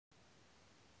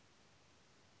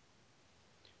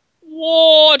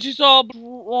What is up,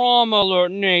 Drama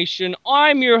Alert Nation?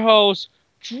 I'm your host,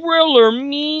 Driller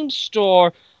Meme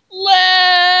Star.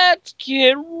 Let's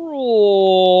get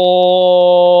right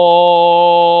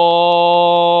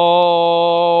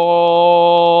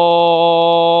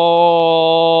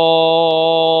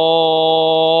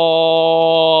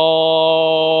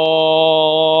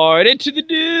into the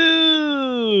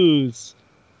news.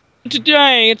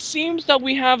 Today, it seems that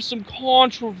we have some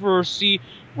controversy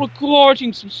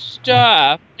regarding some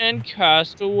staff and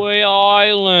Castaway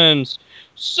Islands.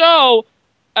 So,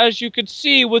 as you can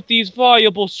see with these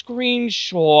valuable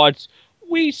screenshots,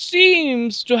 we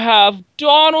seems to have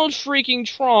Donald freaking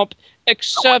Trump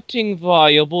accepting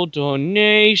valuable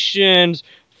donations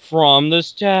from the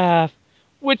staff,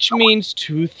 which means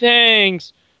two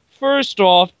things. First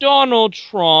off, Donald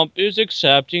Trump is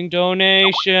accepting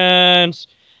donations.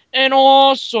 And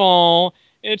also,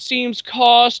 it seems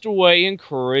Castaway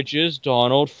encourages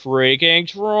Donald freaking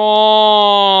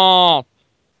Trump.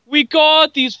 We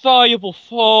got these valuable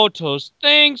photos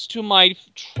thanks to my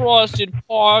trusted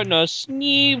partner,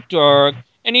 Sneevdirk,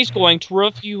 and he's going to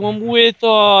review them with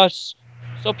us.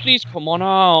 So please come on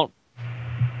out.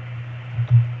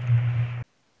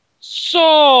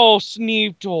 So,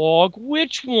 Sneevdirk,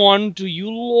 which one do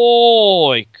you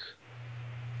like?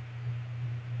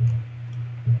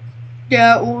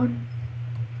 That one.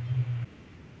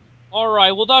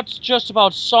 Alright, well that's just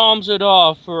about sums it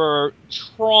up for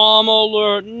Trauma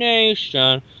Alert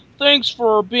Nation. Thanks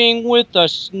for being with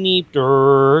us,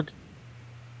 Sneevdirk.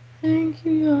 Thank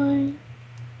you, guys.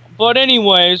 But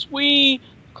anyways, we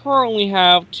currently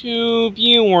have 2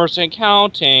 viewers and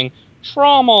counting.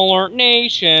 Trauma Alert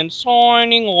Nation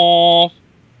signing off.